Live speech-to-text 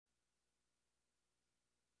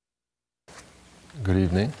Good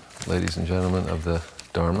evening, ladies and gentlemen of the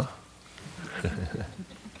Dharma.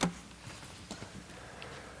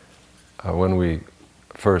 When we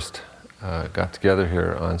first got together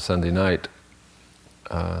here on Sunday night,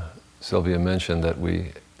 Sylvia mentioned that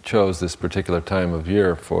we chose this particular time of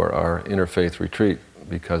year for our interfaith retreat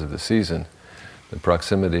because of the season, the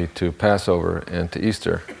proximity to Passover and to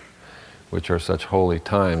Easter, which are such holy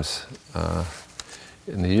times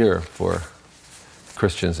in the year for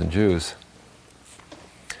Christians and Jews.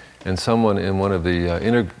 And someone in one of the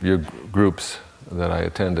interview groups that I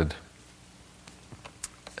attended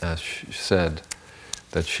said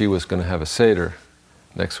that she was going to have a Seder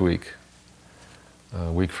next week.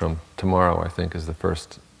 A week from tomorrow, I think, is the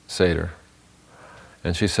first Seder.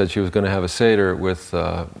 And she said she was going to have a Seder with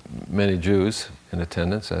many Jews in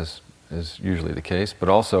attendance, as is usually the case, but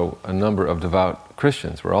also a number of devout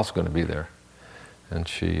Christians were also going to be there. And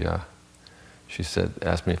she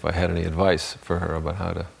asked me if I had any advice for her about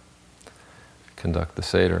how to conduct the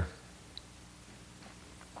Seder.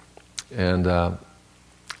 And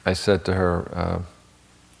I said to her,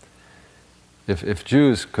 if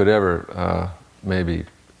Jews could ever maybe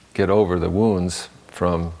get over the wounds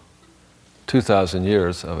from 2,000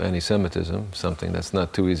 years of anti-Semitism, something that's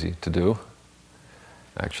not too easy to do,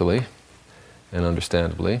 actually, and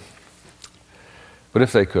understandably, but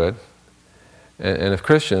if they could, and if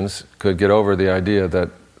Christians could get over the idea that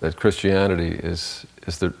Christianity is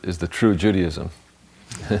the true Judaism,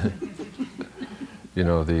 you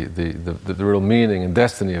know, the real meaning and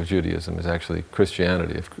destiny of Judaism is actually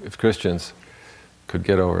Christianity. If Christians could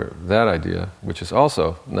get over that idea, which is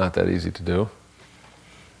also not that easy to do,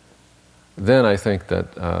 then I think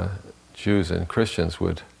that Jews and Christians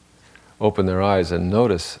would open their eyes and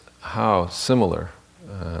notice how similar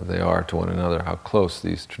they are to one another, how close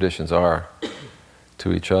these traditions are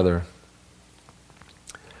to each other.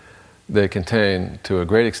 They contain, to a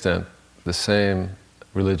great extent, the same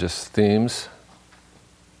religious themes.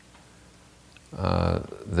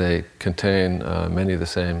 They contain many of the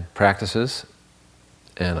same practices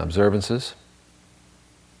and observances.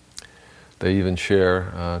 They even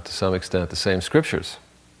share, to some extent, the same scriptures.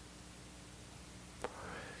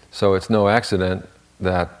 So it's no accident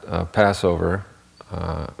that Passover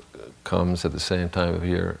comes at the same time of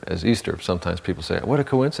year as Easter. Sometimes people say, what a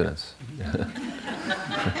coincidence.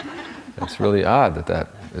 It's really odd that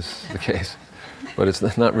is the case. But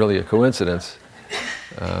it's not really a coincidence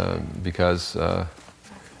because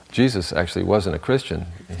Jesus actually wasn't a Christian.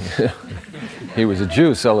 He was a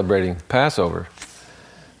Jew celebrating Passover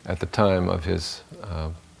at the time of his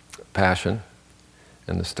passion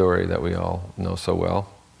and the story that we all know so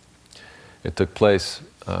well. It took place,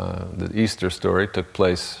 the Easter story took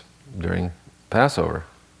place during Passover.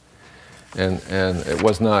 And it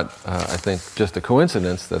was not, I think, just a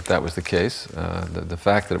coincidence that was the case. The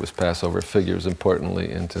fact that it was Passover figures importantly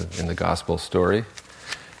in the gospel story.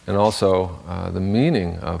 And also the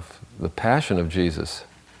meaning of the passion of Jesus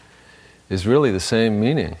is really the same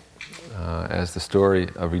meaning as the story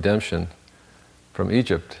of redemption from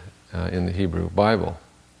Egypt in the Hebrew Bible.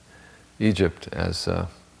 Egypt, as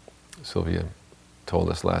Sylvia told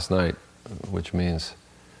us last night, which means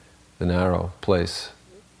the narrow place.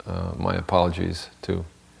 My apologies to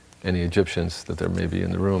any Egyptians that there may be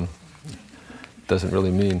in the room. It doesn't really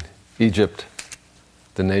mean Egypt,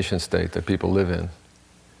 the nation state that people live in.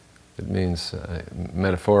 It means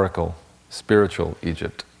metaphorical, spiritual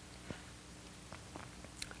Egypt.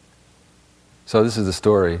 So this is the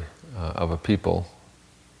story of a people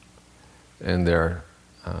and their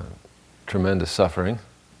tremendous suffering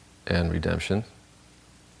and redemption.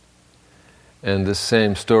 And this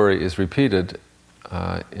same story is repeated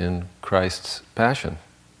in Christ's Passion,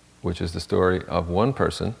 which is the story of one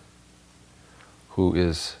person who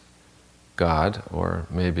is God, or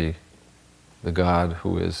maybe the God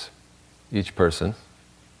who is each person,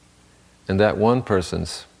 and that one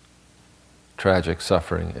person's tragic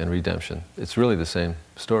suffering and redemption. It's really the same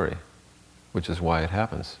story, which is why it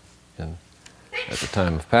happens at the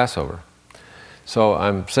time of Passover. So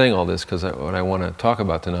I'm saying all this because what I want to talk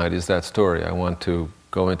about tonight is that story. I want to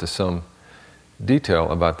go into some detail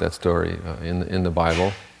about that story in the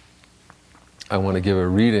Bible. I want to give a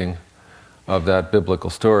reading of that biblical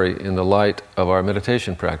story in the light of our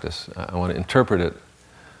meditation practice. I want to interpret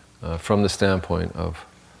it from the standpoint of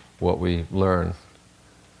what we learn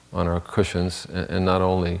on our cushions, and not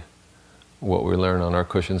only what we learn on our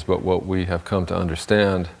cushions, but what we have come to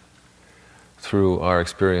understand through our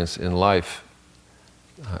experience in life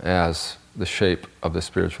as the shape of the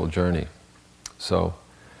spiritual journey. So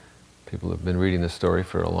people have been reading this story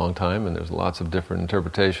for a long time, and there's lots of different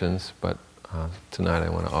interpretations, but tonight I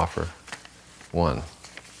want to offer one.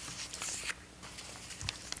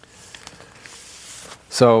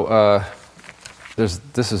 So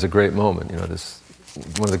this is a great moment. This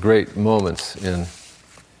one of the great moments in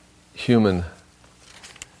human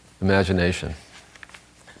imagination.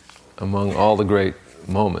 Among all the great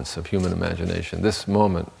moments of human imagination, this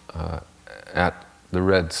moment at the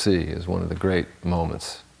Red Sea is one of the great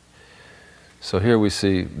moments. So here we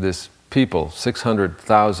see this people,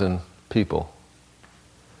 600,000 people,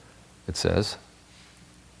 it says,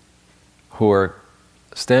 who are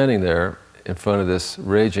standing there in front of this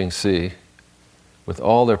raging sea with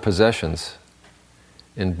all their possessions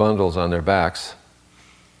in bundles on their backs,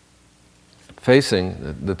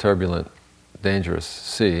 facing the turbulent, dangerous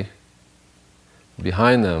sea.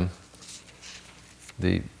 Behind them,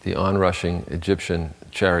 the onrushing Egyptian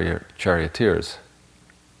charioteers.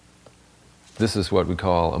 This is what we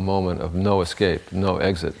call a moment of no escape, no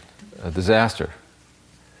exit, a disaster.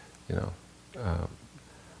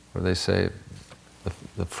 Where they say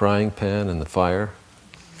the frying pan and the fire.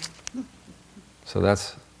 So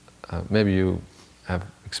that's, maybe you have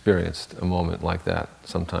experienced a moment like that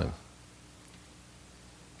sometime.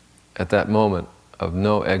 At that moment of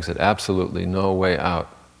no exit, absolutely no way out,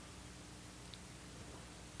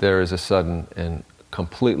 there is a sudden and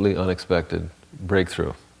completely unexpected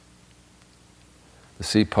breakthrough. The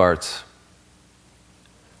sea parts,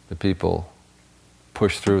 the people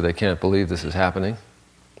push through, they can't believe this is happening,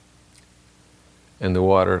 and the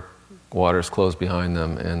waters close behind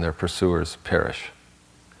them and their pursuers perish.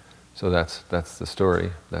 So that's the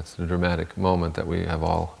story, that's the dramatic moment that we have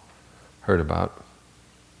all heard about.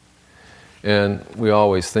 And we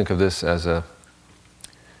always think of this as a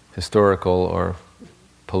historical or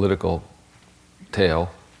political tale,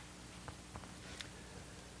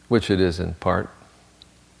 which it is in part.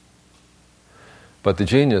 But the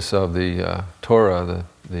genius of the Torah,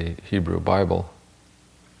 the Hebrew Bible,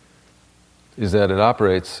 is that it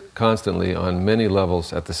operates constantly on many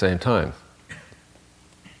levels at the same time.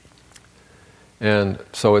 And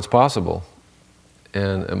so it's possible,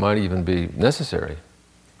 and it might even be necessary,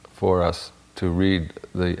 for us to read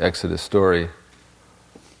the Exodus story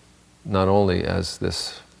not only as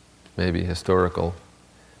this maybe historical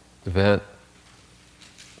event,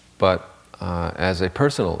 but as a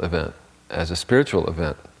personal event, as a spiritual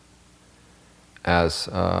event, as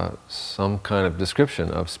some kind of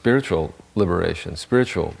description of spiritual liberation,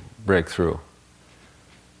 spiritual breakthrough.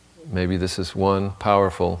 Maybe this is one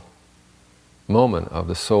powerful moment of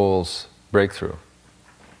the soul's breakthrough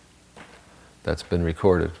that's been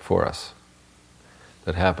recorded for us,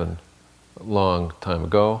 that happened a long time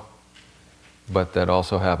ago, but that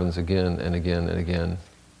also happens again and again and again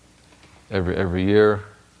every year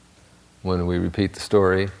when we repeat the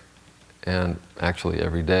story, and actually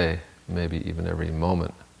every day, maybe even every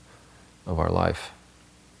moment of our life.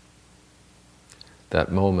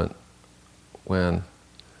 That moment when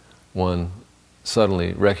one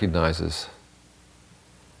suddenly recognizes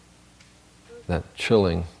that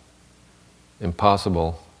chilling,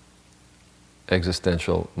 impossible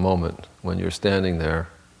existential moment when you're standing there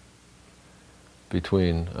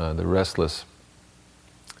between the restless,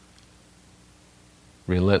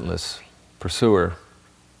 relentless pursuer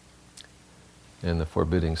and the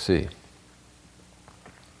forbidding sea.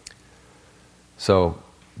 So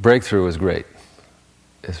breakthrough is great.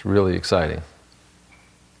 It's really exciting.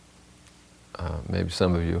 Maybe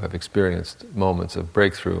some of you have experienced moments of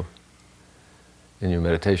breakthrough in your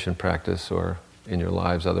meditation practice or in your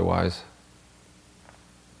lives otherwise.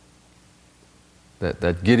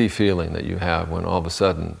 That giddy feeling that you have when all of a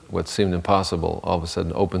sudden what seemed impossible all of a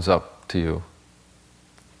sudden opens up to you,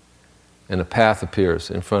 and a path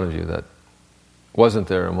appears in front of you that wasn't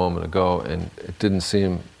there a moment ago, and it didn't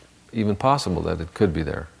seem even possible that it could be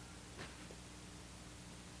there.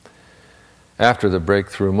 After the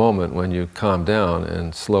breakthrough moment, when you calm down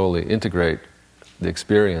and slowly integrate the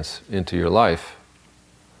experience into your life,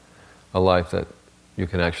 a life that you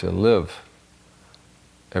can actually live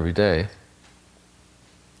every day,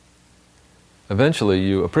 eventually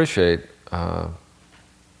you appreciate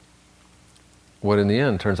what in the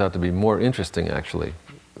end turns out to be more interesting actually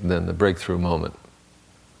than the breakthrough moment.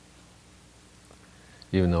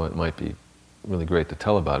 Even though it might be really great to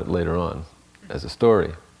tell about it later on as a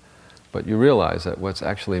story. But you realize that what's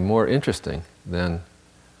actually more interesting than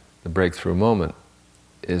the breakthrough moment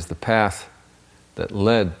is the path that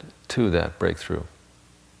led to that breakthrough.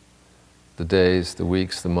 The days, the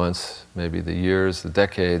weeks, the months, maybe the years, the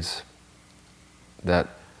decades that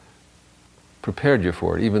prepared you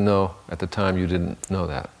for it, even though at the time you didn't know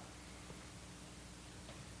that.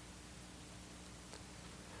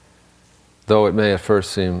 though it may at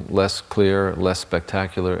first seem less clear, less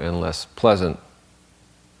spectacular, and less pleasant,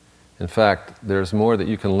 in fact, there's more that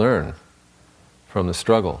you can learn from the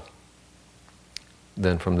struggle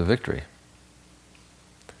than from the victory.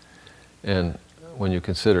 And when you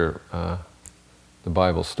consider the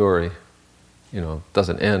Bible story, it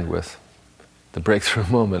doesn't end with the breakthrough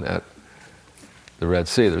moment at the Red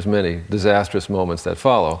Sea. There's many disastrous moments that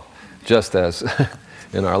follow, just as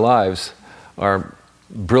in our lives, our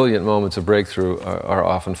brilliant moments of breakthrough are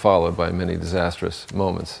often followed by many disastrous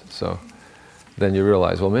moments. So then you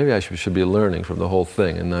realize, well, maybe I should be learning from the whole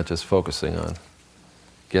thing and not just focusing on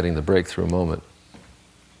getting the breakthrough moment.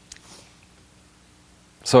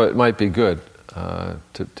 So it might be good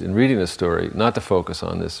in reading this story not to focus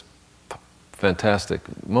on this fantastic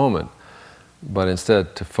moment, but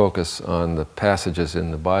instead to focus on the passages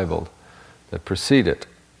in the Bible that precede it,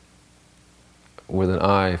 with an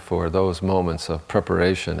eye for those moments of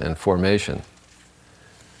preparation and formation,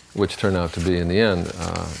 which turn out to be, in the end,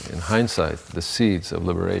 in hindsight, the seeds of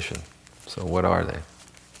liberation. So what are they?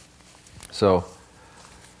 So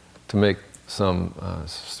to make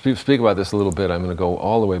speak about this a little bit, I'm going to go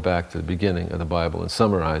all the way back to the beginning of the Bible and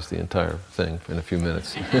summarize the entire thing in a few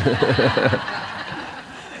minutes.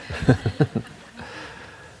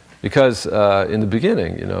 Because in the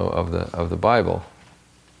beginning, of the Bible,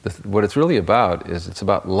 what it's really about is it's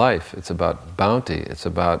about life, it's about bounty, it's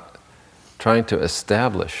about trying to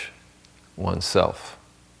establish oneself.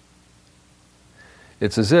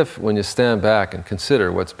 It's as if when you stand back and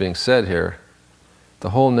consider what's being said here, the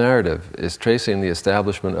whole narrative is tracing the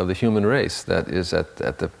establishment of the human race that is at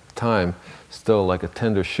the time still like a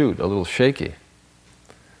tender shoot, a little shaky,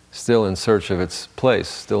 still in search of its place,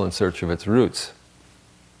 still in search of its roots.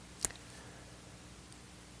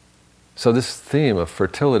 So this theme of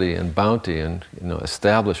fertility and bounty and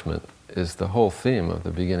establishment is the whole theme of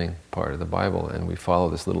the beginning part of the Bible, and we follow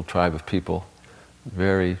this little tribe of people,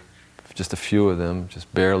 just a few of them,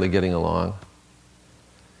 just barely getting along.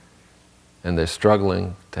 And they're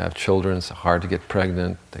struggling to have children. It's hard to get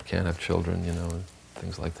pregnant. They can't have children, and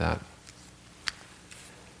things like that.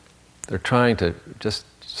 They're trying to just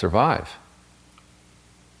survive.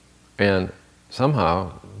 And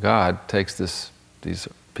somehow God takes these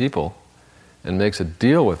people and makes a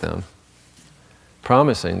deal with them,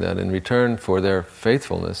 promising that in return for their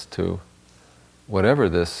faithfulness to whatever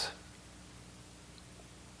this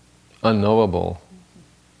unknowable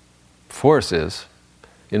force is,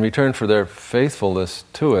 in return for their faithfulness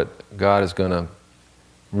to it, God is going to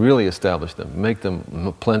really establish them, make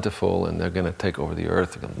them plentiful, and they're going to take over the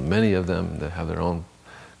earth. Many of them, they have their own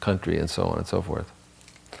country, and so on and so forth.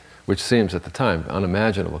 Which seems at the time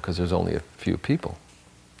unimaginable because there's only a few people.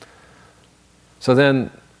 So then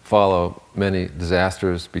follow many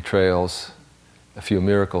disasters, betrayals, a few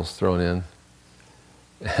miracles thrown in.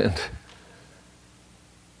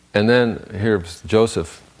 And then here's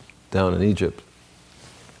Joseph down in Egypt.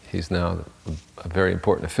 He's now a very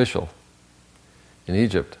important official in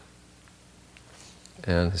Egypt.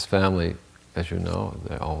 And his family, as you know,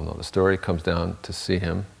 they all know the story, comes down to see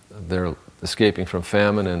him. They're escaping from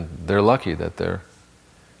famine, and they're lucky that their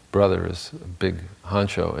brother is a big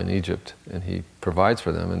honcho in Egypt, and he provides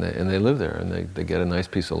for them, and they live there, and they get a nice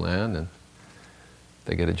piece of land, and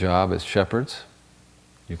they get a job as shepherds.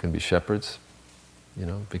 You can be shepherds,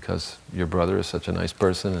 because your brother is such a nice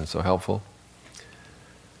person and so helpful.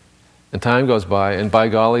 And time goes by, and by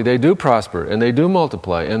golly, they do prosper, and they do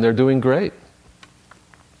multiply, and they're doing great.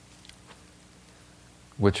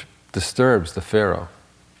 Which disturbs the Pharaoh.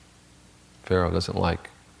 Pharaoh doesn't like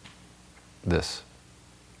this.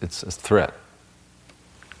 It's a threat.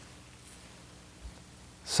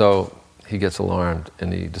 So he gets alarmed,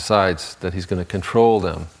 and he decides that he's going to control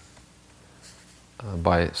them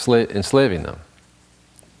by enslaving them.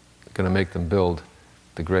 Going to make them build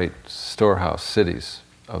the great storehouse cities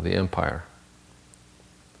of the empire.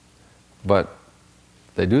 But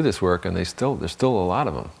they do this work, and there's still a lot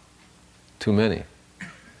of them. Too many.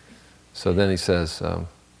 So then he says,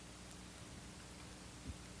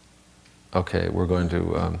 okay, we're going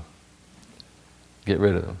to get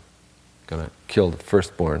rid of them. Going to kill the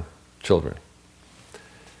firstborn children.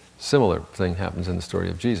 Similar thing happens in the story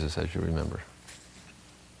of Jesus, as you remember.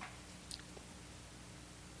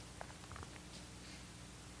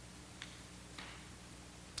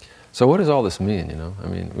 So what does all this mean, I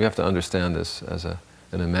mean, we have to understand this as an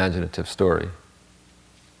imaginative story.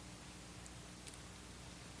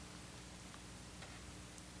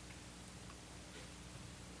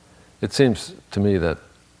 It seems to me that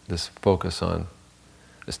this focus on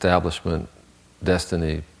establishment,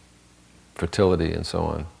 destiny, fertility, and so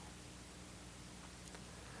on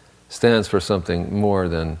stands for something more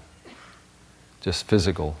than just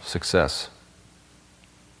physical success.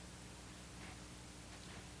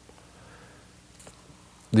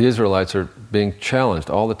 The Israelites are being challenged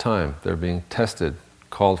all the time. They're being tested,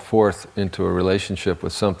 called forth into a relationship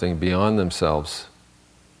with something beyond themselves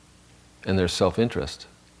and their self-interest.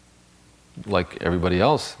 Like everybody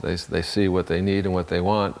else, they see what they need and what they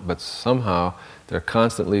want, but somehow they're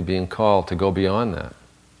constantly being called to go beyond that,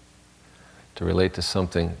 to relate to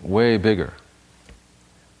something way bigger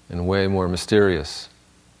and way more mysterious,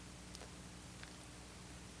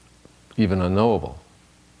 even unknowable.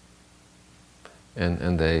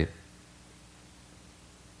 And they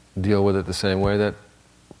deal with it the same way that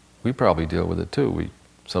we probably deal with it too. We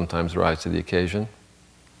sometimes rise to the occasion,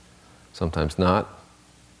 sometimes not.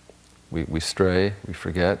 We stray, we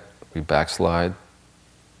forget, we backslide,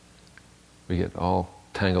 we get all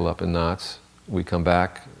tangled up in knots. We come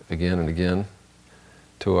back again and again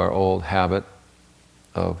to our old habit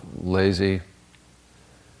of lazy,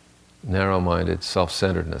 narrow-minded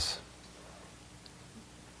self-centeredness.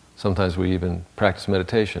 Sometimes we even practice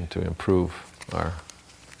meditation to improve our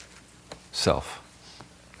self.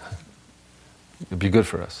 It'd be good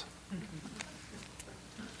for us.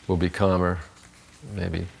 We'll be calmer,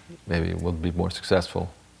 maybe we'll be more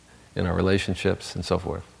successful in our relationships and so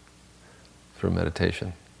forth through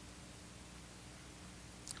meditation.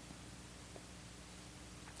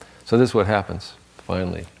 So this is what happens,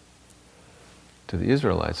 finally, to the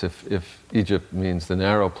Israelites. If Egypt means the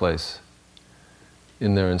narrow place,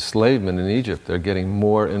 in their enslavement in Egypt, they're getting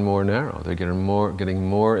more and more narrow. They're getting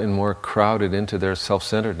more and more crowded into their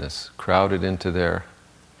self-centeredness, crowded into their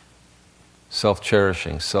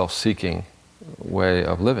self-cherishing, self-seeking way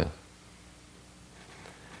of living.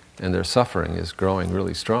 And their suffering is growing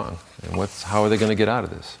really strong. And how are they going to get out of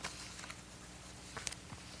this?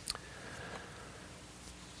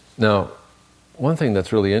 Now, one thing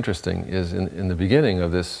that's really interesting is in the beginning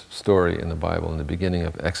of this story in the Bible, in the beginning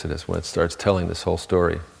of Exodus, when it starts telling this whole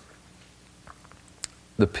story,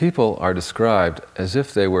 the people are described as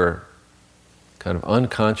if they were kind of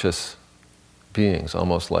unconscious beings,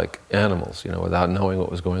 almost like animals, without knowing what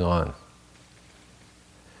was going on.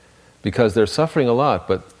 Because they're suffering a lot,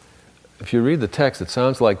 but if you read the text, it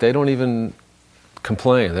sounds like they don't even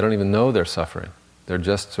complain. They don't even know they're suffering. They're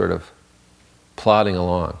just sort of plodding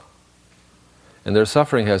along. And their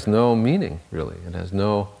suffering has no meaning, really. It has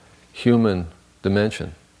no human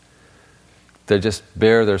dimension. They just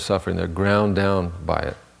bear their suffering. They're ground down by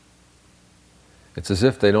it. It's as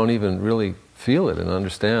if they don't even really feel it and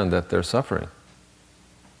understand that they're suffering.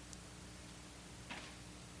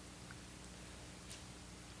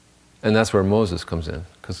 And that's where Moses comes in.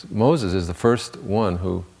 Because Moses is the first one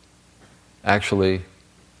who actually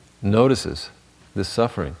notices this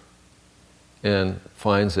suffering and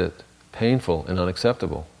finds it painful and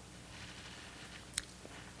unacceptable.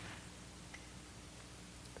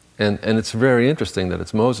 And it's very interesting that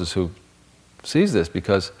it's Moses who sees this,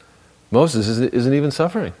 because Moses isn't even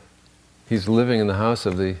suffering. He's living in the house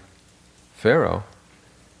of the Pharaoh,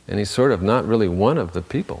 and he's sort of not really one of the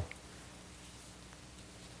people.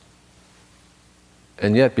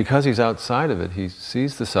 And yet, because he's outside of it, he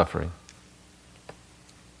sees the suffering.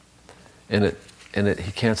 And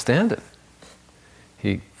he can't stand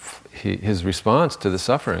it. His response to the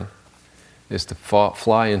suffering is to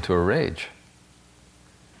fly into a rage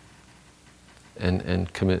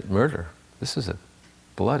and commit murder. This is a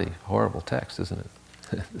bloody, horrible text, isn't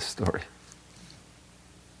it? This story.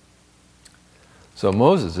 So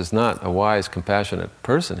Moses is not a wise, compassionate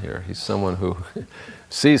person here. He's someone who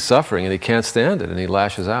sees suffering and he can't stand it, and he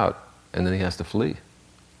lashes out, and then he has to flee.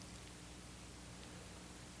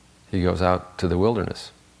 He goes out to the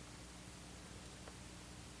wilderness.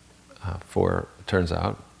 It turns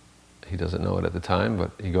out, he doesn't know it at the time,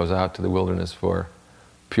 but he goes out to the wilderness for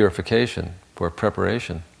purification, for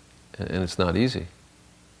preparation, and it's not easy.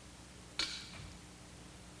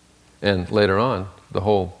 And later on, the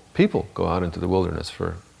whole people go out into the wilderness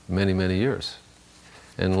for many, many years.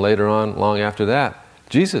 And later on, long after that,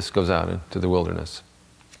 Jesus goes out into the wilderness,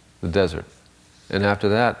 the desert. And after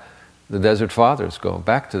that, the desert fathers go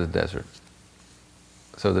back to the desert.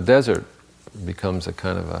 So the desert becomes a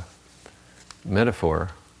kind of a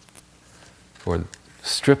metaphor for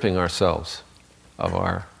stripping ourselves of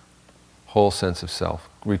our whole sense of self,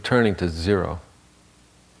 returning to zero,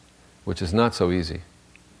 which is not so easy,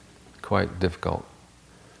 quite difficult,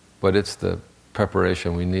 but it's the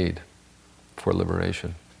preparation we need for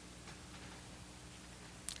liberation.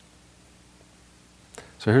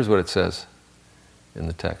 So here's what it says in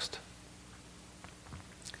the text.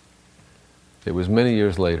 It was many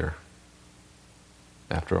years later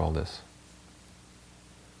after all this.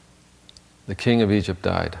 The king of Egypt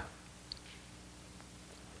died.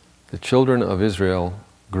 The children of Israel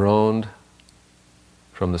groaned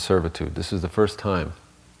from the servitude. This is the first time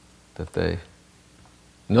that they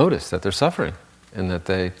notice that they're suffering and that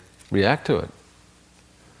they react to it.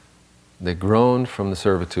 They groaned from the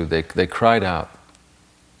servitude. They cried out.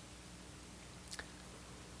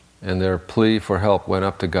 And their plea for help went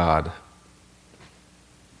up to God.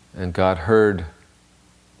 And God heard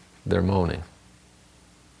their moaning.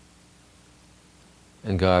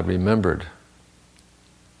 And God remembered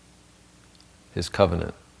His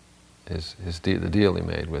covenant, the deal He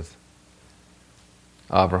made with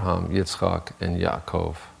Abraham, Yitzchak, and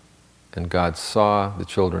Yaakov. And God saw the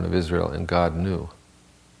children of Israel, and God knew.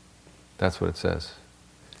 That's what it says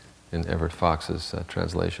in Everett Fox's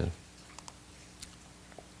translation.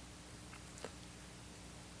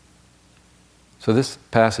 So this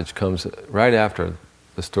passage comes right after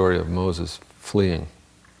the story of Moses fleeing.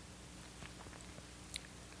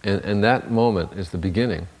 And that moment is the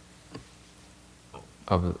beginning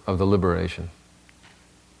of the liberation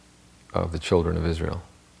of the children of Israel.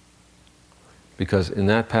 Because in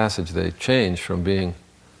that passage they change from being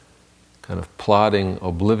kind of plodding,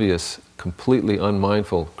 oblivious, completely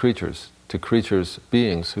unmindful creatures to creatures,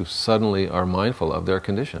 beings who suddenly are mindful of their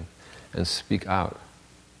condition and speak out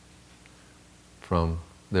from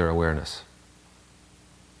their awareness.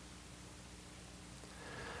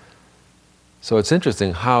 So it's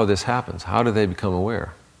interesting how this happens. How do they become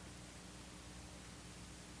aware?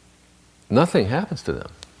 Nothing happens to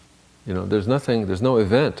them. There's no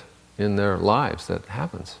event in their lives that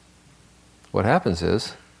happens. What happens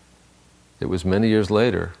is, it was many years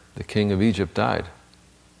later, the king of Egypt died.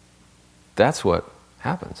 That's what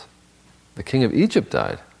happens. The king of Egypt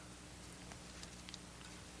died.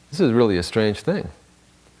 This is really a strange thing.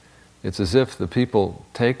 It's as if the people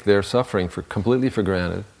take their suffering completely for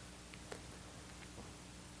granted.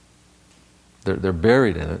 They're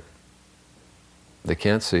buried in it. They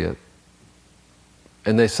can't see it.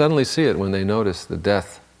 And they suddenly see it when they notice the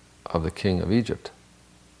death of the king of Egypt.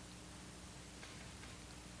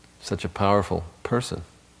 Such a powerful person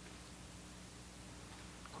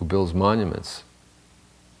who builds monuments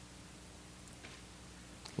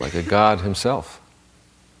like a god himself.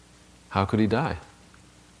 How could he die?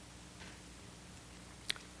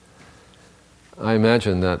 I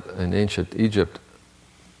imagine that in ancient Egypt,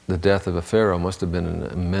 the death of a pharaoh must have been an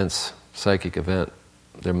immense psychic event.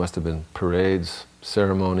 There must have been parades,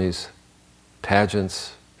 ceremonies,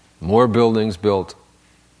 pageants, more buildings built,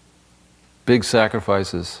 big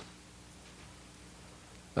sacrifices,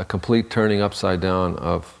 a complete turning upside down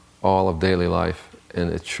of all of daily life,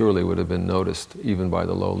 and it surely would have been noticed even by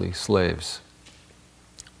the lowly slaves.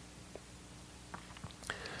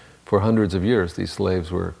 For hundreds of years, these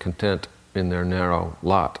slaves were content in their narrow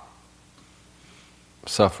lot,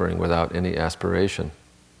 suffering without any aspiration,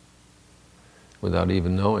 without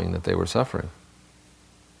even knowing that they were suffering,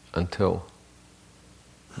 until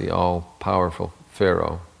the all-powerful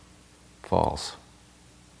Pharaoh falls.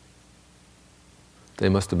 They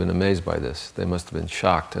must have been amazed by this. They must have been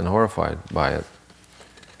shocked and horrified by it.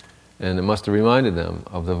 And it must have reminded them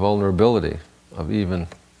of the vulnerability of even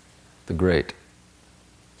the great.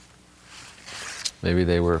 Maybe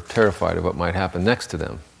they were terrified of what might happen next to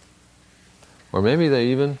them. Or maybe they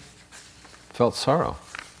even felt sorrow.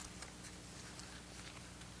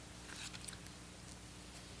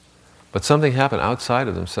 But something happened outside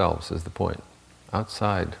of themselves is the point.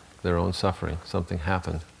 Outside their own suffering, something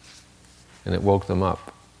happened. And it woke them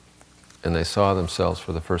up. And they saw themselves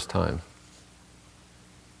for the first time.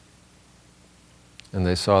 And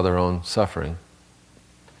they saw their own suffering.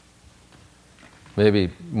 Maybe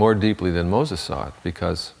more deeply than Moses saw it,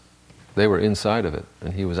 because they were inside of it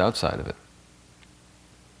and he was outside of it.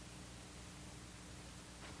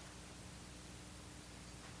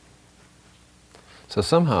 So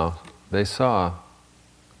somehow they saw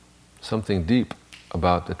something deep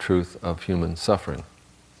about the truth of human suffering.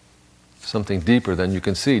 Something deeper than you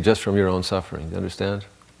can see just from your own suffering. Do you understand?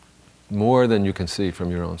 More than you can see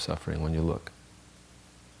from your own suffering when you look.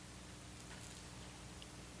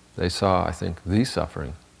 They saw, I think, the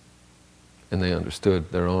suffering, and they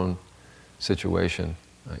understood their own situation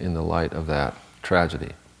in the light of that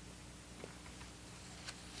tragedy.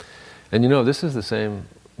 And this is the same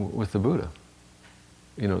with the Buddha.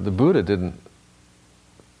 The Buddha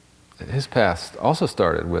his past also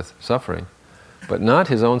started with suffering, but not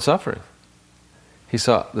his own suffering. He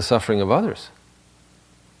saw the suffering of others.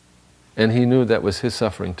 And he knew that was his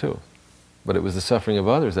suffering too. But it was the suffering of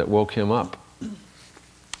others that woke him up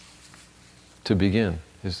to begin.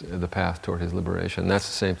 the path toward his liberation. And that's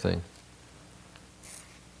the same thing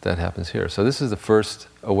that happens here. So this is the first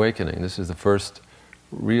awakening. This is the first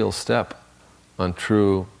real step on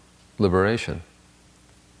true liberation.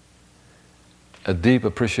 A deep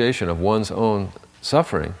appreciation of one's own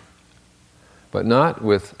suffering, but not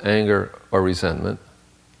with anger or resentment,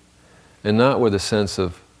 and not with a sense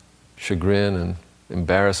of chagrin and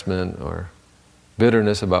embarrassment or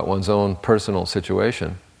bitterness about one's own personal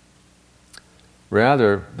situation.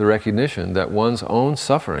 Rather, the recognition that one's own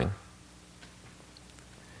suffering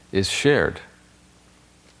is shared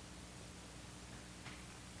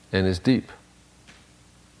and is deep.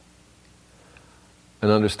 An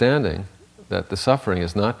understanding that the suffering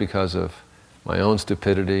is not because of my own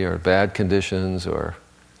stupidity or bad conditions or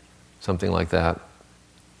something like that,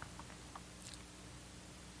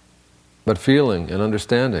 but feeling and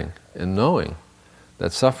understanding and knowing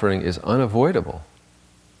that suffering is unavoidable,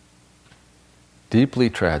 deeply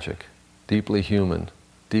tragic, deeply human,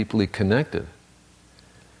 deeply connected,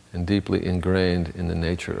 and deeply ingrained in the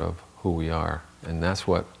nature of who we are. And that's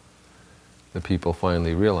what the people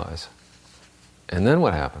finally realize. And then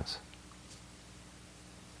what happens?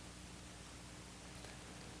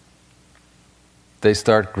 They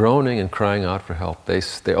start groaning and crying out for help. They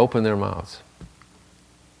open their mouths.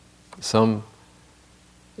 Some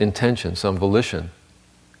intention, some volition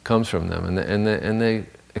comes from them, and they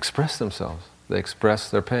express themselves. They express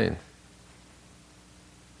their pain.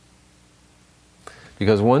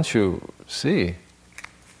 Because once you see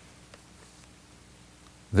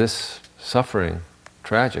this suffering,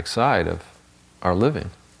 tragic side of our living,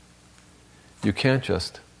 you can't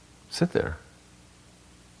just sit there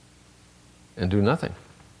and do nothing.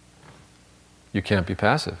 You can't be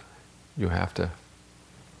passive. You have to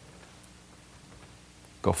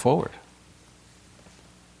go forward.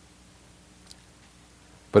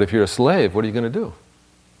 But if you're a slave, what are you going to do?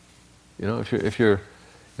 You know, if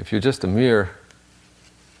you're just a mere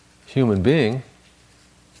human being,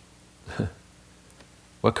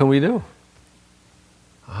 what can we do?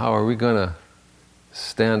 How are we going to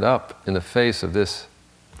stand up in the face of this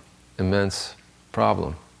immense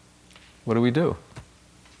problem? What do we do?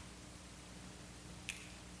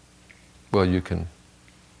 Well, you can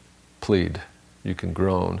plead, you can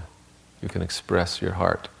groan, you can express your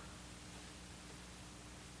heart.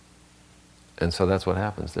 And so that's what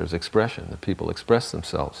happens. There's expression. The people express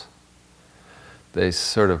themselves. They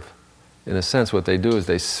sort of, in a sense, what they do is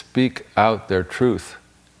they speak out their truth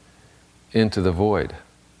into the void.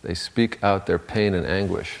 They speak out their pain and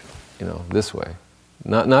anguish, this way.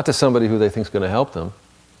 Not to somebody who they think is going to help them,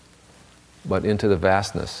 but into the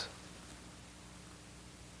vastness.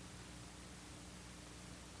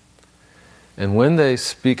 And when they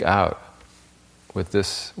speak out with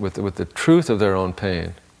the truth of their own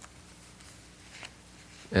pain,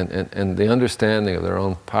 and the understanding of their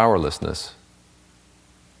own powerlessness,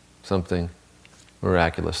 something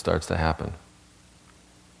miraculous starts to happen.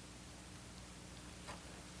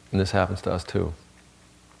 And this happens to us too.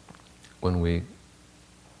 When we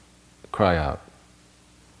cry out,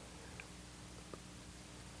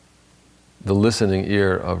 the listening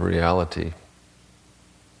ear of reality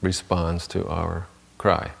responds to our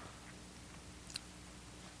cry.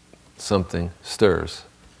 Something stirs,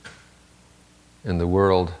 and the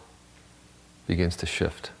world begins to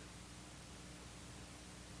shift.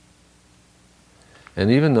 And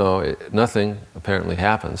even though nothing apparently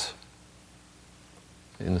happens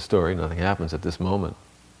in the story, nothing happens at this moment,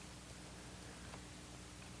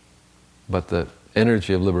 but the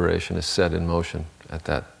energy of liberation is set in motion at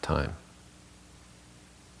that time.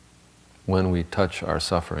 When we touch our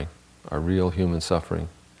suffering, our real human suffering,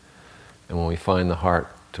 and when we find the heart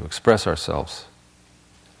to express ourselves,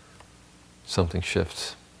 something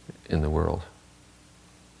shifts in the world.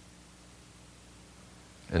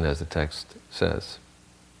 And as the text says,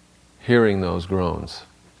 hearing those groans,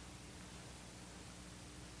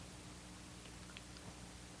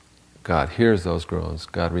 God hears those groans,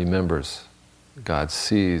 God remembers, God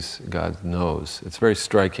sees, God knows. It's very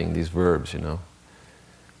striking, these verbs, in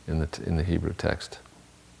the Hebrew text.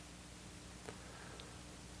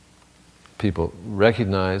 People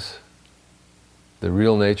recognize the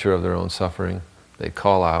real nature of their own suffering, they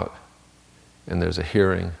call out, and there's a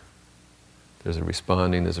hearing, there's a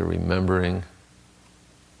responding, there's a remembering,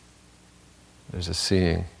 there's a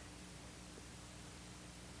seeing.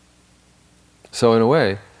 So in a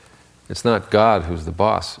way, it's not God who's the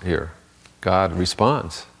boss here. God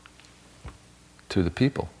responds to the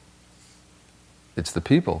people. It's the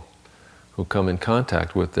people who come in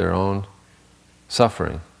contact with their own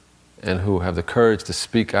suffering and who have the courage to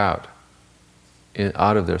speak out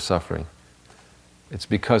of their suffering it's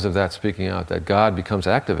because of that speaking out that God becomes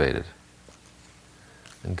activated.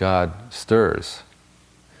 And God stirs.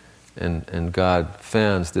 And God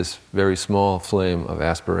fans this very small flame of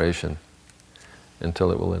aspiration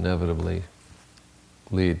until it will inevitably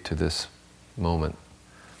lead to this moment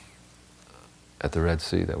at the Red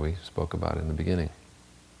Sea that we spoke about in the beginning.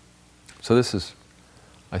 So this is,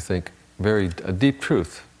 I think, a deep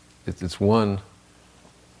truth. It's one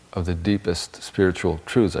of the deepest spiritual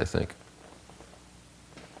truths, I think.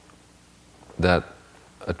 That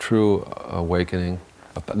a true awakening,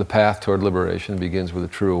 the path toward liberation begins with a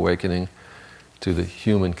true awakening to the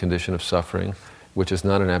human condition of suffering, which is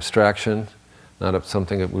not an abstraction, not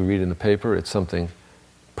something that we read in the paper, it's something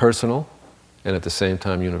personal and at the same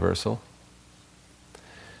time universal.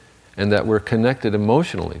 And that we're connected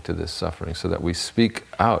emotionally to this suffering so that we speak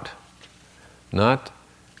out, not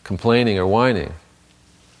complaining or whining,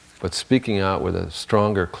 but speaking out with a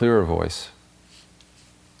stronger, clearer voice.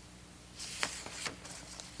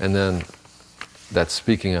 And then that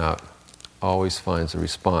speaking out always finds a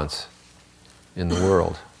response in the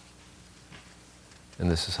world. And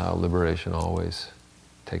this is how liberation always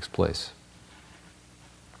takes place.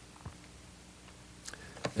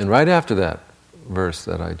 And right after that verse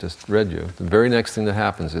that I just read you, the very next thing that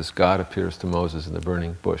happens is God appears to Moses in the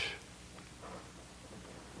burning bush.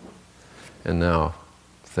 And now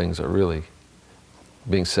things are really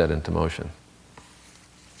being set into motion.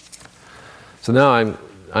 So now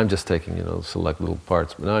I'm just taking, select little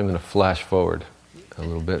parts, but now I'm going to flash forward a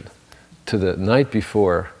little bit to the night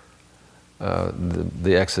before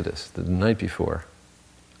the Exodus, the night before.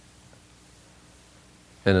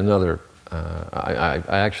 And another, I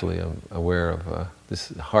actually am aware of, this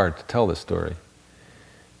is hard to tell this story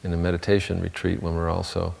in a meditation retreat when we're all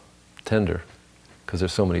so tender, because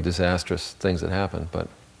there's so many disastrous things that happen, but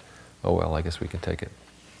oh well, I guess we can take it.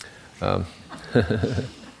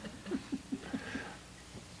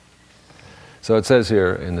 So it says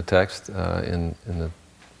here in the text, in the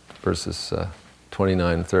verses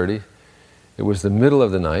 29 and 30, it was the middle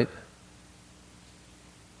of the night,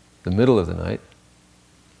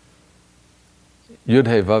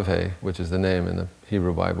 Yud-He-Vav-He, which is the name in the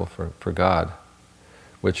Hebrew Bible for God,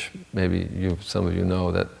 which maybe some of you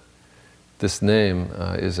know that this name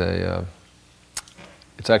is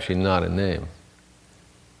it's actually not a name.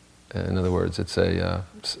 In other words, it's a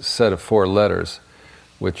set of 4 letters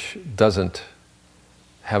which doesn't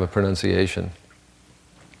have a pronunciation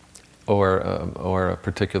or a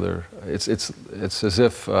particular. It's as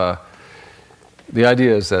if the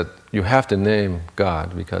idea is that you have to name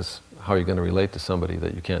God, because how are you going to relate to somebody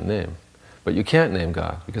that you can't name? But you can't name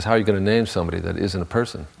God, because how are you going to name somebody that isn't a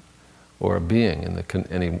person or a being in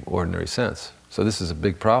any ordinary sense? So this is a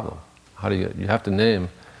big problem. You have to name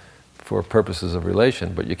for purposes of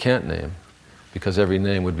relation, but you can't name, because every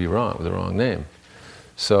name would be wrong, with the wrong name.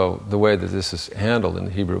 So the way that this is handled in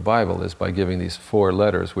the Hebrew Bible is by giving these 4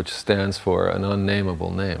 letters, which stands for an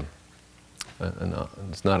unnameable name.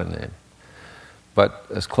 It's not a name. But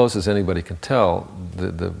as close as anybody can tell,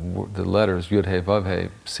 the letters Yud-He-Vav-He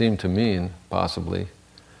seem to mean, possibly,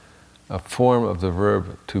 a form of the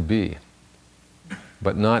verb to be,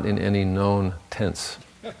 but not in any known tense.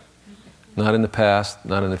 Not in the past,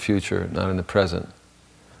 not in the future, not in the present,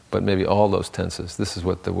 but maybe all those tenses. This is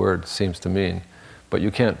what the word seems to mean. But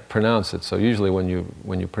you can't pronounce it, so usually when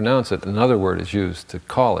you pronounce it, another word is used to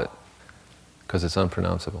call it, because it's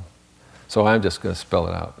unpronounceable. So I'm just going to spell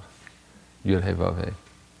it out. Yud-He-Vav-He.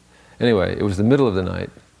 Anyway, it was the middle of the night,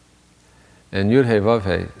 and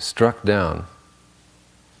Yud-He-Vav-He struck down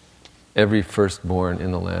every firstborn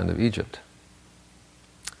in the land of Egypt.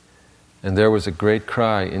 And there was a great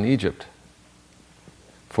cry in Egypt,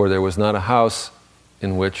 for there was not a house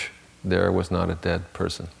in which there was not a dead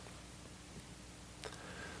person.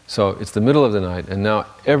 So it's the middle of the night, and now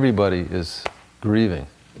everybody is grieving,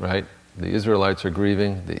 right? The Israelites are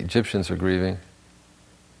grieving, the Egyptians are grieving,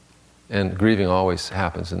 and grieving always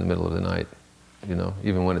happens in the middle of the night.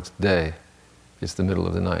 Even when it's day, it's the middle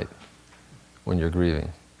of the night when you're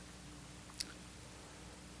grieving.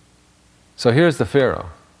 So here's the Pharaoh,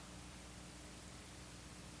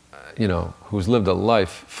 who's lived a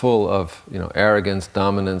life full of, arrogance,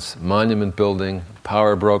 dominance, monument building,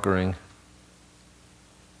 power brokering,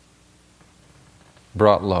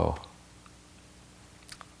 brought low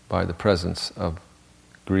by the presence of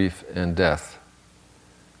grief and death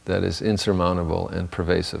that is insurmountable and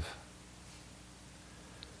pervasive.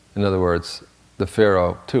 In other words, the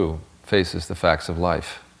Pharaoh, too, faces the facts of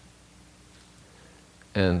life,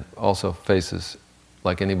 and also faces,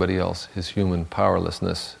 like anybody else, his human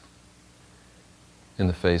powerlessness in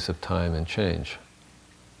the face of time and change.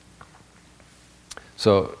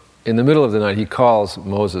 So in the middle of the night, he calls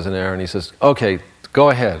Moses and Aaron. He says, okay, go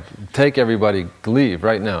ahead. Take everybody, leave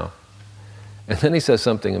right now. And then he says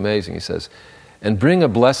something amazing. He says, and bring a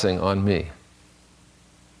blessing on me.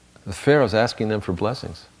 The Pharaoh's asking them for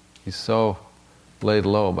blessings. He's so laid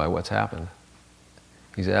low by what's happened.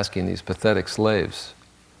 He's asking these pathetic slaves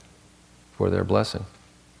for their blessing.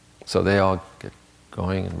 So they all get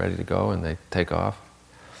going and ready to go, and they take off.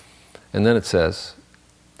 And then it says,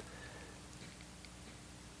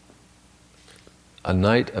 a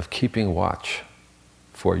night of keeping watch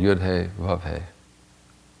for Yud-He Vav-He.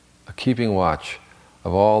 A keeping watch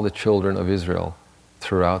of all the children of Israel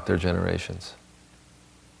throughout their generations.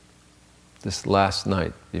 This last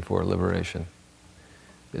night before liberation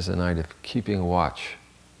is a night of keeping watch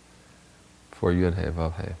for Yud-He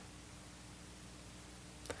Vav-He.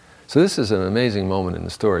 So this is an amazing moment in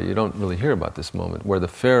the story. You don't really hear about this moment where the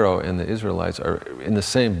Pharaoh and the Israelites are in the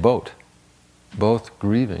same boat, both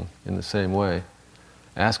grieving in the same way,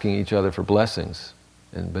 asking each other for blessings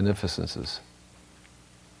and beneficences.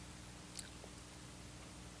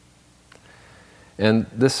 And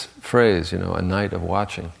this phrase, a night of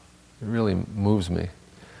watching, it really moves me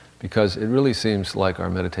because it really seems like our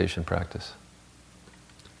meditation practice.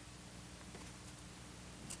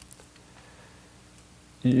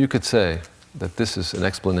 You could say that this is an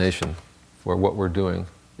explanation for what we're doing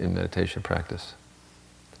in meditation practice.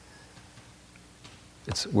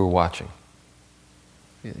 We're watching,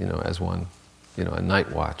 as one, a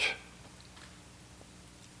night watch.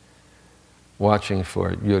 Watching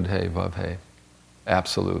for Yud-He Vav-He,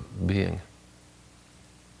 absolute being.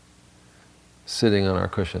 Sitting on our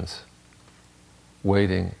cushions,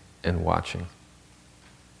 waiting and watching.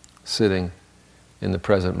 Sitting in the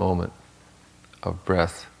present moment of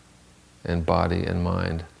breath and body and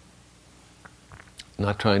mind.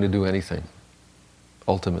 Not trying to do anything,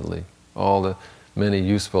 ultimately. All the many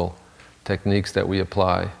useful techniques that we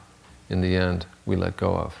apply, in the end, we let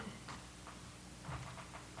go of.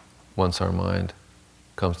 Once our mind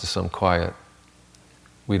comes to some quiet,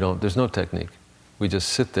 there's no technique. We just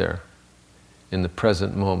sit there in the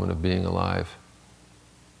present moment of being alive,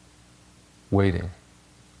 waiting,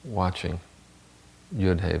 watching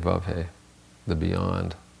Yud-He Vav-He, the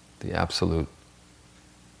beyond, the absolute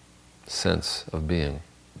sense of being,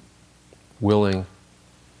 willing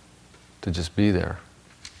to just be there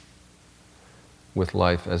with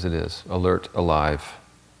life as it is, alert, alive.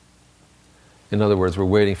 In other words, we're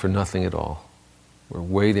waiting for nothing at all. We're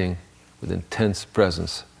waiting with intense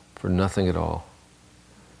presence for nothing at all,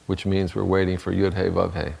 which means we're waiting for Yud-He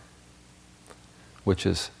Vav-He, which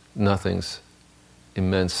is nothing's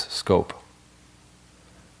immense scope,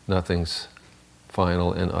 nothing's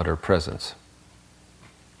final and utter presence.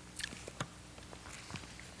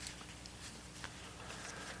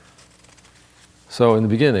 So in the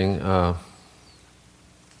beginning, I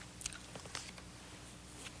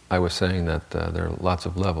was saying that there are lots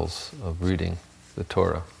of levels of reading the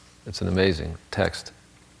Torah. It's an amazing text.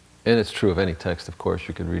 And it's true of any text, of course.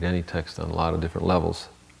 You could read any text on a lot of different levels.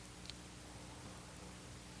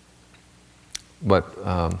 But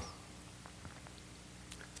a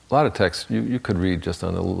lot of texts you could read just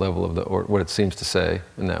on the level of what it seems to say,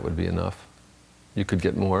 and that would be enough. You could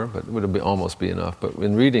get more, but it would almost be enough. But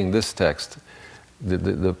in reading this text,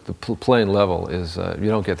 the plain level is, you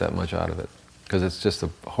don't get that much out of it, because it's just a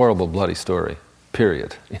horrible, bloody story,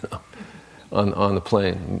 period, on the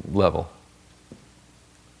plain level.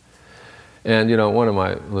 And, one of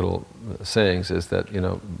my little sayings is that,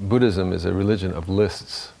 Buddhism is a religion of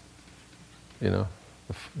lists.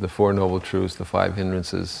 The Four Noble Truths, the 5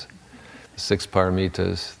 hindrances, the 6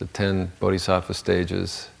 paramitas, the 10 bodhisattva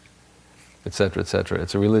stages, etc., etc.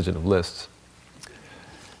 It's a religion of lists.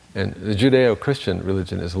 And the Judeo-Christian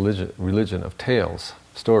religion is a religion of tales,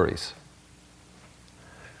 stories.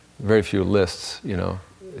 Very few lists,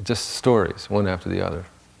 just stories, one after the other.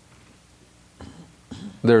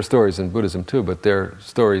 There are stories in Buddhism too, but they're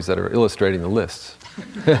stories that are illustrating the lists.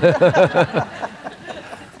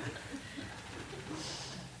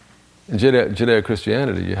 In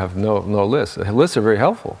Judeo-Christianity, you have no lists. Lists are very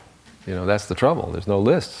helpful. That's the trouble. There's no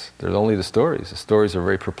lists. There's only the stories. The stories are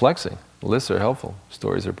very perplexing. Lists are helpful.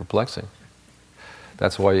 Stories are perplexing.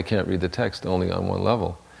 That's why you can't read the text only on one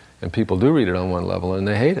level. And people do read it on one level, and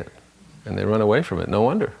they hate it. And they run away from it. No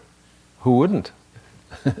wonder. Who wouldn't?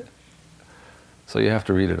 So you have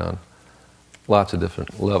to read it on lots of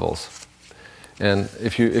different levels. And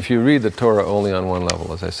if you read the Torah only on one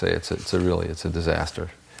level, as I say, it's a disaster.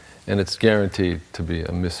 And it's guaranteed to be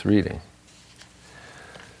a misreading.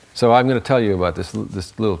 So I'm going to tell you about this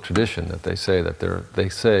little tradition that they say that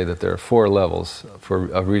there are 4 levels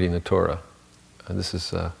of reading the Torah. This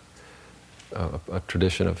is a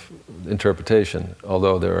tradition of interpretation,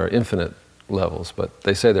 although there are infinite levels, but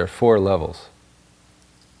they say there are 4 levels.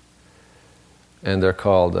 And they're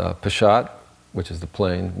called Peshat, which is the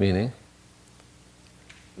plain meaning,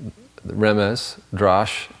 Remez,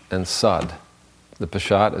 Drash, and Sad. The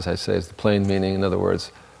Peshat, as I say, is the plain meaning. In other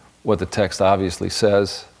words, what the text obviously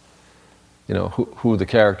says, you know, who the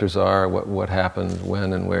characters are, what happened,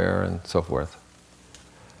 when and where, and so forth.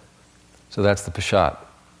 So that's the Peshat.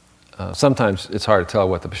 Sometimes it's hard to tell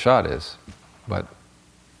what the Peshat is, but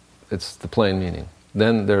it's the plain meaning.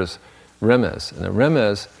 Then there's Remez, and a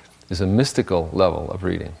Remez is a mystical level of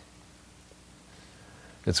reading.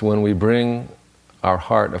 It's when we bring our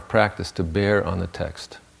heart of practice to bear on the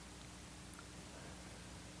text,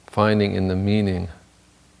 finding in the meaning,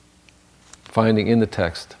 finding in the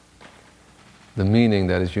text the meaning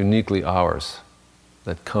that is uniquely ours,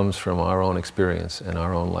 that comes from our own experience and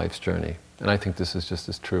our own life's journey. And I think this is just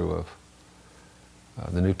as true of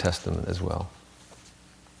the New Testament as well.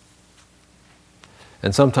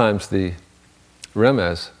 And sometimes the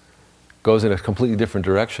Remez goes in a completely different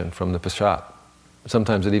direction from the Peshat.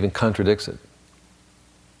 Sometimes it even contradicts it.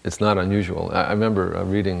 It's not unusual. I remember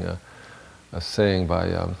reading a saying by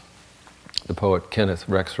the poet Kenneth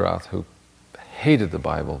Rexroth, who hated the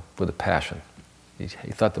Bible with a passion. He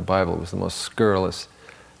thought the Bible was the most scurrilous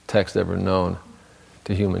text ever known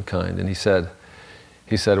to humankind. And he said,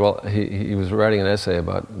 well, he was writing an essay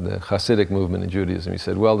about the Hasidic movement in Judaism. He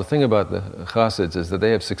said, well, the thing about the Hasids is that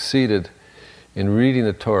they have succeeded in reading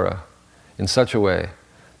the Torah in such a way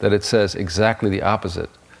that it says exactly the opposite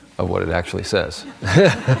of what it actually says.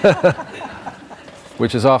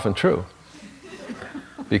 Which is often true.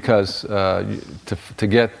 Because to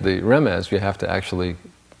get the Remez, you have to actually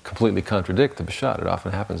completely contradict the Peshat. It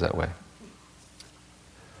often happens that way.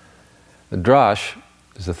 The Drash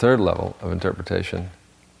is the 3rd level of interpretation,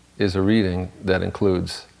 is a reading that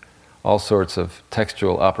includes all sorts of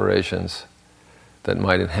textual operations that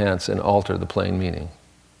might enhance and alter the plain meaning.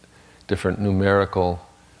 Different numerical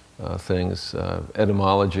things,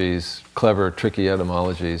 etymologies, clever, tricky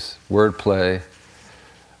etymologies, wordplay,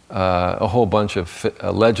 a whole bunch of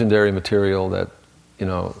legendary material that, you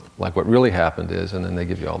know, like what really happened is, and then they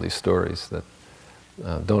give you all these stories that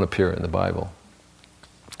don't appear in the Bible.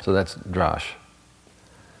 So that's Drash.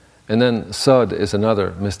 And then Sod is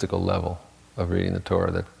another mystical level of reading the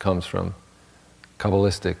Torah that comes from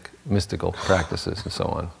Kabbalistic, mystical practices and so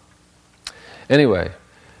on. Anyway,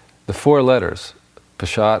 the 4 letters,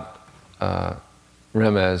 Peshat,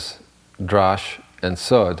 Remez, Drash, and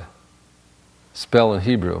Sod, spell in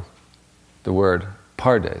Hebrew the word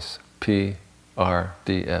Pardes,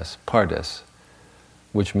 P-R-D-S, Pardes,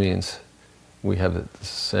 which means, we have the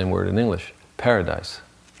same word in English, paradise.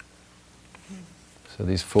 So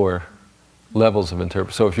these 4 levels of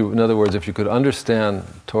interpretation. So if you, in other words, if you could understand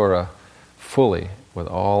Torah fully with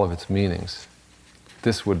all of its meanings,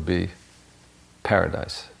 this would be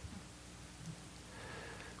paradise.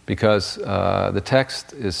 Because the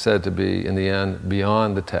text is said to be, in the end,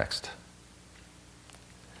 beyond the text.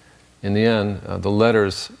 In the end, the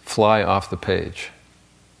letters fly off the page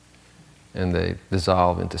and they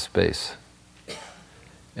dissolve into space.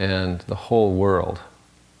 And the whole world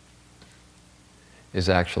is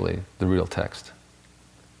actually the real text.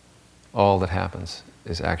 All that happens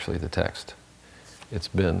is actually the text. It's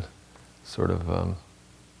been sort of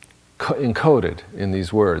encoded in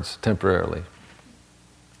these words temporarily,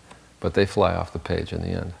 but they fly off the page in the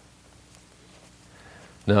end.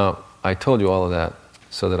 Now, I told you all of that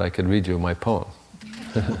so that I could read you my poem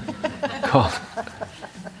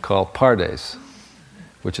called Pardes,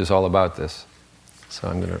 which is all about this. So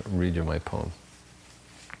I'm going to read you my poem.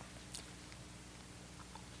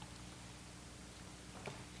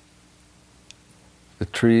 The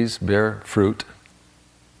trees bear fruit,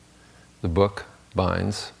 the book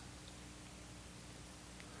binds.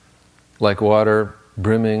 Like water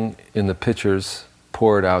brimming in the pitchers,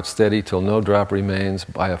 poured out steady till no drop remains,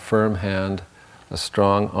 by a firm hand, a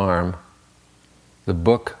strong arm, the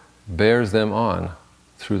book bears them on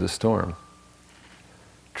through the storm.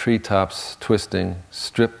 Treetops twisting,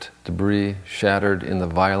 stripped debris shattered in the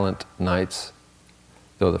violent nights,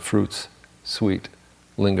 though the fruit's sweet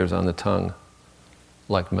lingers on the tongue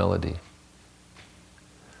like melody.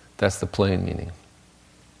 That's the plain meaning.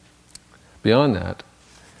 Beyond that,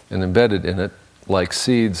 and embedded in it, like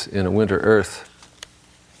seeds in a winter earth,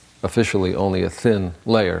 officially only a thin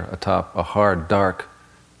layer atop a hard, dark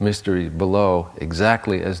mystery below,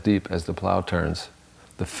 exactly as deep as the plow turns,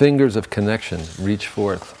 the fingers of connection reach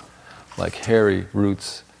forth like hairy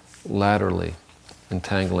roots laterally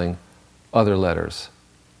entangling other letters,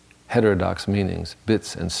 heterodox meanings,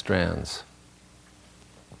 bits and strands.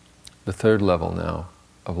 The third level now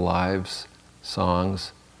of lives,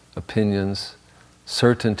 songs, opinions,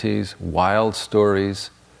 certainties, wild stories,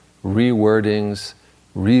 rewordings,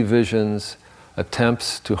 revisions,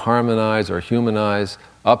 attempts to harmonize or humanize,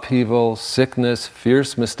 upheaval, sickness,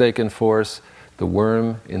 fierce mistaken force, the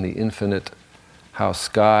worm in the infinite, how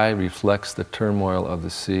sky reflects the turmoil of the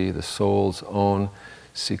sea, the soul's own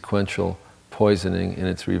sequential poisoning in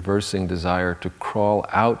its reversing desire to crawl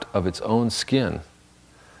out of its own skin,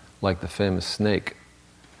 like the famous snake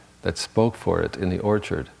that spoke for it in the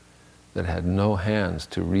orchard, that had no hands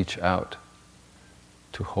to reach out,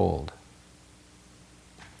 to hold.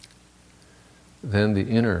 Then the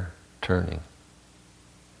inner turning,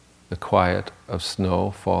 the quiet of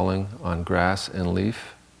snow falling on grass and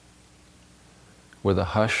leaf, with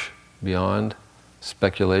a hush beyond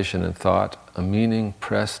speculation and thought, a meaning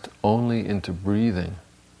pressed only into breathing,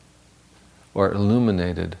 or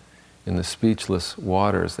illuminated in the speechless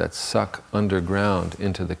waters that suck underground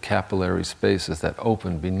into the capillary spaces that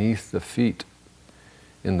open beneath the feet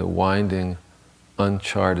in the winding,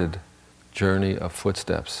 uncharted journey of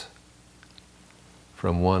footsteps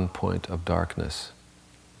from one point of darkness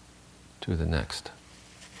to the next.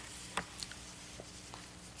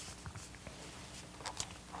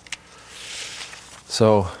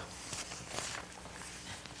 So,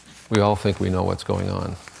 we all think we know what's going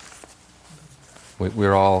on.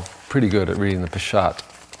 We're all pretty good at reading the Peshat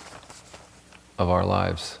of our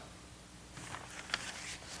lives.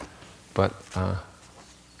 But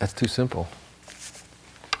that's too simple.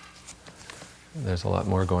 There's a lot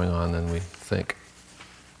more going on than we think.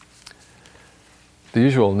 The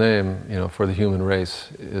usual name, for the human race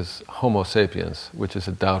is Homo sapiens, which is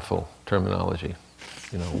a doubtful terminology.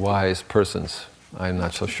 Wise persons. I'm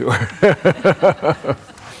not so sure.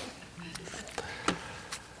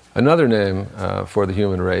 Another name for the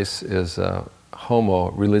human race is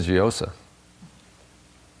Homo religiosa.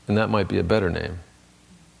 And that might be a better name.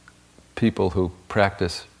 People who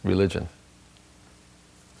practice religion.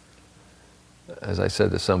 As I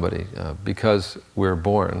said to somebody, because we're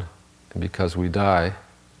born, and because we die,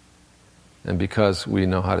 and because we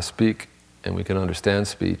know how to speak, and we can understand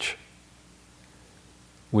speech,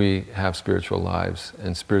 we have spiritual lives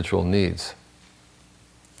and spiritual needs.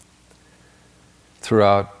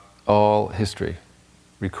 Throughout all history,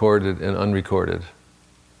 recorded and unrecorded,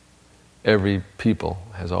 every people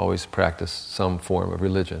has always practiced some form of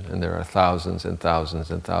religion, and there are thousands and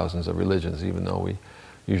thousands and thousands of religions, even though we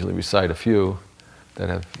usually recite a few that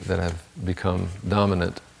have become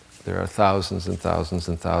dominant. There are thousands and thousands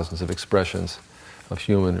and thousands of expressions of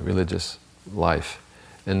human religious life,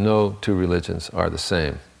 and no two religions are the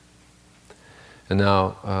same. And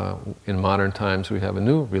now, in modern times, we have a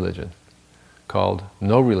new religion called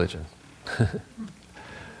no religion.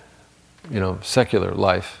 Secular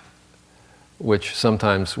life, which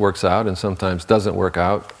sometimes works out and sometimes doesn't work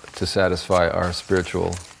out to satisfy our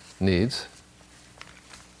spiritual needs.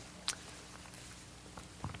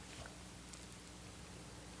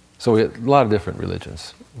 So we have a lot of different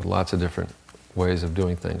religions, with lots of different ways of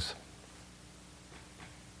doing things.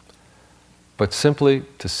 But simply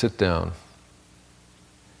to sit down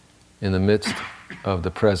in the midst of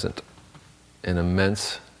the present, an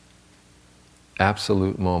immense,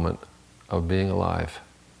 absolute moment of being alive,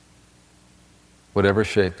 whatever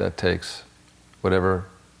shape that takes, whatever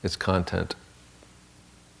its content,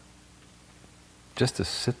 just to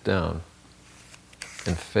sit down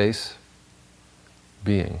and face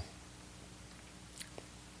being,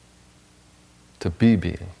 to be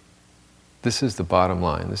being. This is the bottom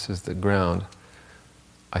line. This is the ground,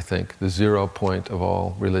 I think, the 0 point of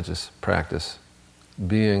all religious practice.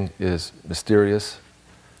 Being is mysterious,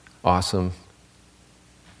 awesome,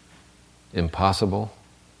 impossible,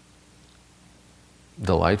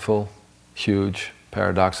 delightful, huge,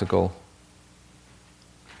 paradoxical.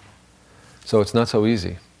 So it's not so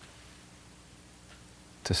easy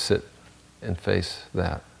to sit and face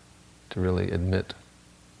that, to really admit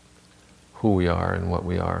who we are and what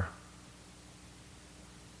we are.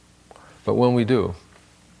 But when we do,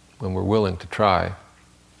 when we're willing to try,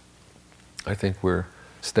 I think we're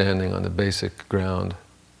standing on the basic ground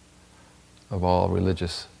of all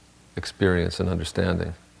religious experience and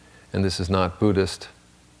understanding. And this is not Buddhist,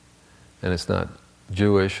 and it's not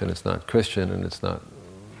Jewish, and it's not Christian, and it's not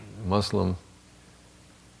Muslim.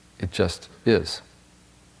 It just is.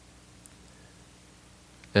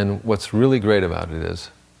 And what's really great about it is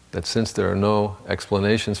that since there are no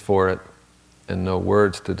explanations for it and no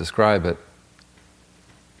words to describe it,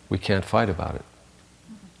 we can't fight about it.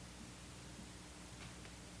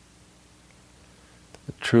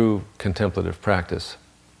 true contemplative practice,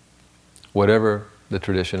 whatever the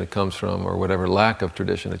tradition it comes from or whatever lack of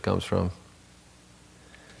tradition it comes from,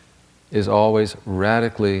 is always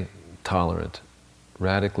radically tolerant,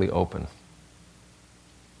 radically open.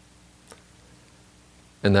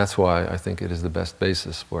 And that's why I think it is the best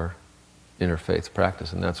basis for interfaith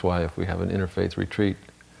practice. And that's why if we have an interfaith retreat,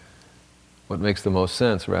 what makes the most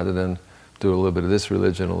sense, rather than do a little bit of this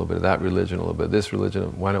religion, a little bit of that religion, a little bit of this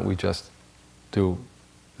religion, why don't we just do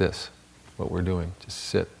this, what we're doing? Just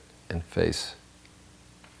sit and face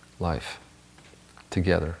life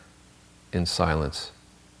together in silence.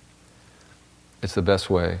 It's the best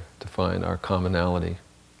way to find our commonality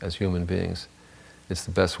as human beings. It's the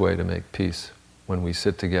best way to make peace. When we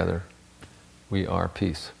sit together, we are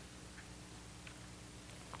peace.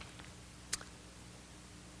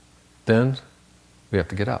 Then we have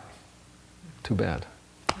to get up. Too bad.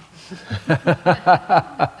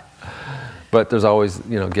 But there's always,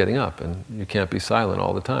 getting up, and you can't be silent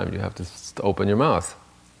all the time. You have to open your mouth.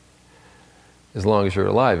 As long as you're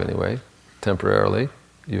alive, anyway, temporarily,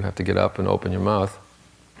 you have to get up and open your mouth.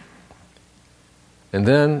 And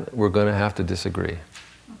then we're going to have to disagree.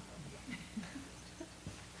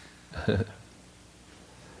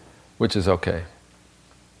 Which is okay.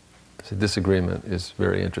 So disagreement is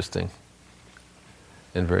very interesting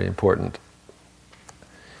and very important.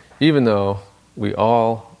 Even though we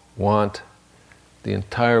all want the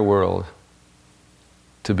entire world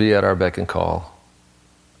to be at our beck and call,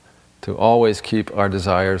 to always keep our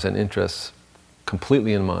desires and interests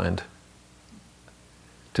completely in mind,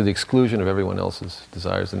 to the exclusion of everyone else's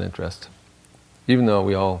desires and interests. Even though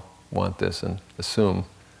we all want this and assume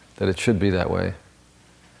that it should be that way,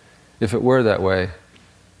 if it were that way,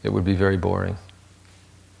 it would be very boring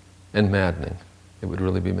and maddening. It would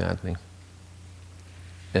really be maddening.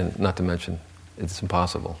 And not to mention, it's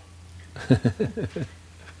impossible.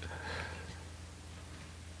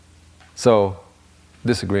 So,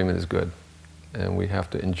 disagreement is good. And we have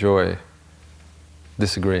to enjoy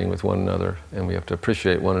disagreeing with one another, and we have to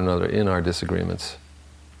appreciate one another in our disagreements.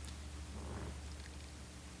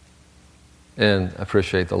 And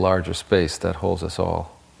appreciate the larger space that holds us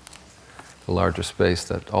all. The larger space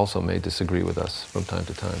that also may disagree with us from time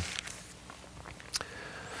to time.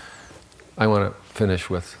 I want to finish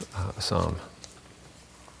with a psalm.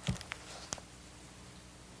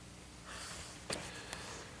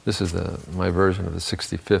 This is my version of the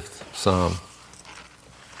 65th psalm.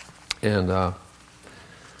 And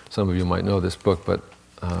some of you might know this book, but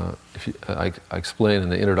I explain in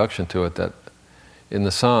the introduction to it that in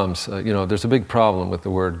the Psalms, there's a big problem with the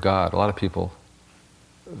word God. A lot of people,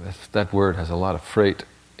 that word has a lot of freight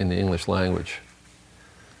in the English language.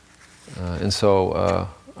 And so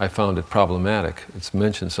I found it problematic. It's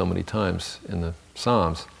mentioned so many times in the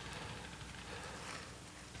Psalms.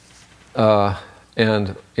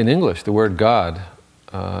 And in English, the word God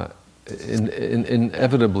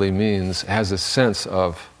inevitably has a sense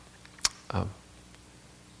of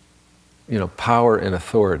power and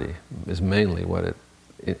authority is mainly what it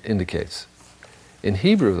indicates. In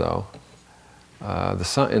Hebrew, though,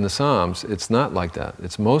 in the Psalms, it's not like that.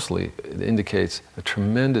 It indicates a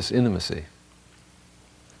tremendous intimacy.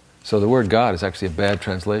 So the word God is actually a bad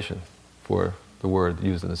translation for the word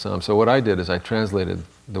used in the Psalms. So what I did is I translated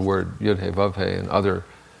the word Yud-He, Vav-He, and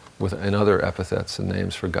other epithets and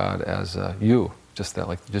names for God as you, just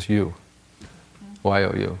you,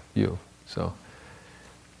 Y-O-U, you. So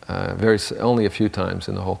only a few times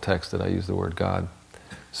in the whole text that I use the word God.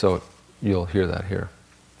 So you'll hear that here.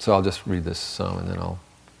 So I'll just read this psalm and then I'll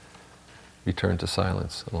return to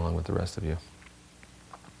silence along with the rest of you.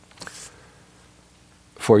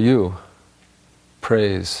 For you,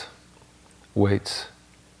 praise waits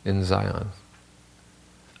in Zion.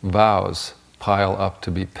 Vows pile up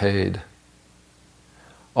to be paid.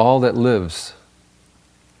 All that lives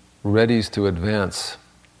readies to advance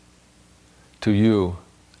to you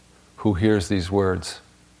who hears these words.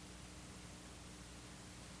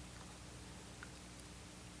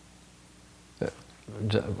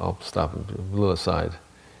 I'll stop a little aside.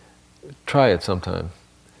 Try it sometime.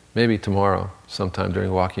 Maybe tomorrow, sometime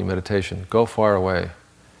during walking meditation. Go far away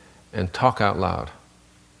and talk out loud.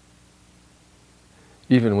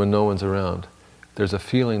 Even when no one's around, there's a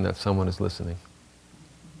feeling that someone is listening.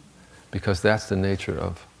 Because that's the nature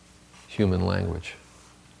of human language.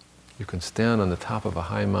 You can stand on the top of a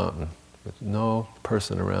high mountain with no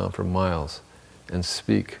person around for miles and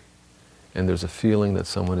speak, and there's a feeling that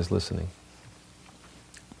someone is listening.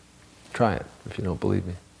 Try it if you don't believe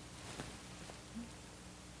me.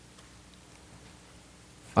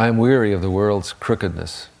 I am weary of the world's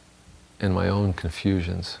crookedness and my own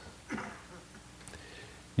confusions.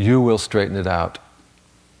 You will straighten it out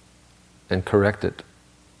and correct it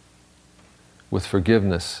with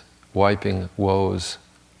forgiveness, wiping woes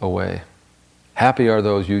away. Happy are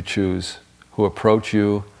those you choose, who approach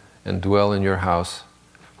you and dwell in your house,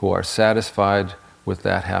 who are satisfied with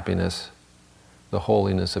that happiness, the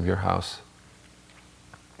holiness of your house.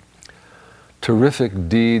 Terrific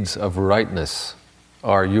deeds of rightness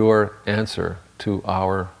are your answer to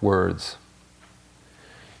our words.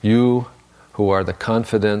 You who are the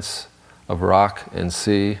confidence of rock and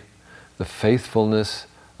sea, the faithfulness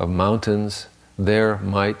of mountains, their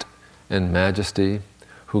might and majesty,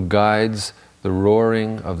 who guides the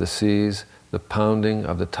roaring of the seas, the pounding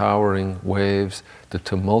of the towering waves, the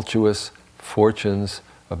tumultuous fortunes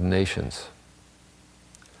of nations.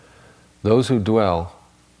 Those who dwell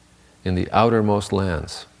in the outermost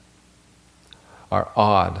lands are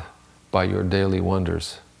awed by your daily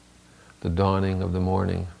wonders, the dawning of the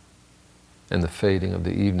morning and the fading of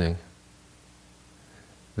the evening.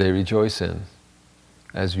 They rejoice in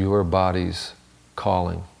as your bodies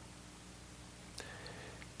calling.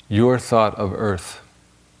 Your thought of earth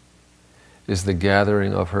is the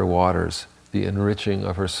gathering of her waters, the enriching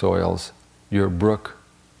of her soils. Your brook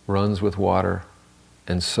runs with water,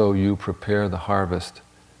 and so you prepare the harvest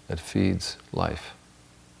that feeds life,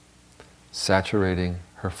 saturating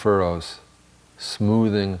her furrows,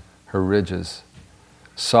 smoothing her ridges,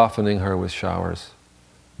 softening her with showers,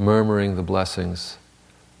 murmuring the blessings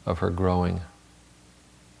of her growing.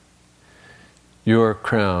 Your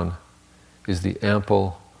crown is the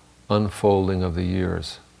ample unfolding of the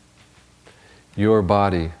years. Your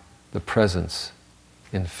body, the presence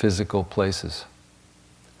in physical places.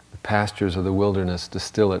 The pastures of the wilderness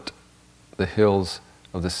distill it. The hills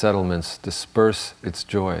of the settlements disperse its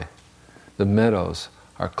joy. The meadows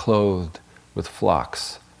are clothed with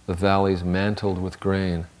flocks, the valleys mantled with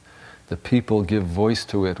grain. The people give voice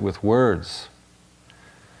to it with words.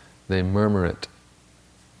 They murmur it,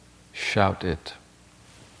 shout it,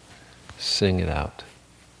 sing it out.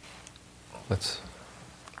 Let's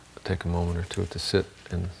take a moment or two to sit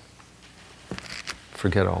and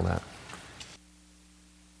forget all that.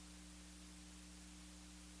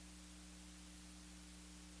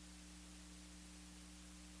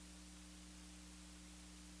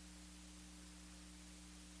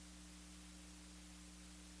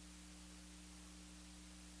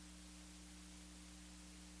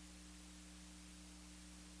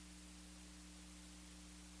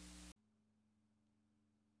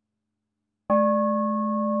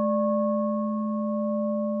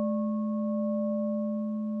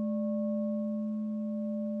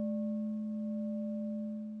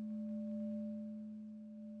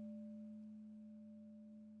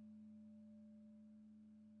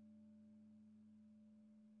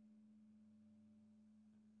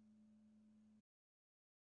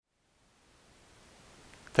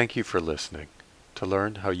 Thank you for listening. To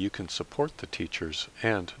learn how you can support the teachers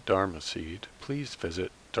and Dharma Seed, please visit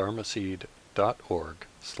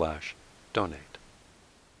dharmaseed.org/donate.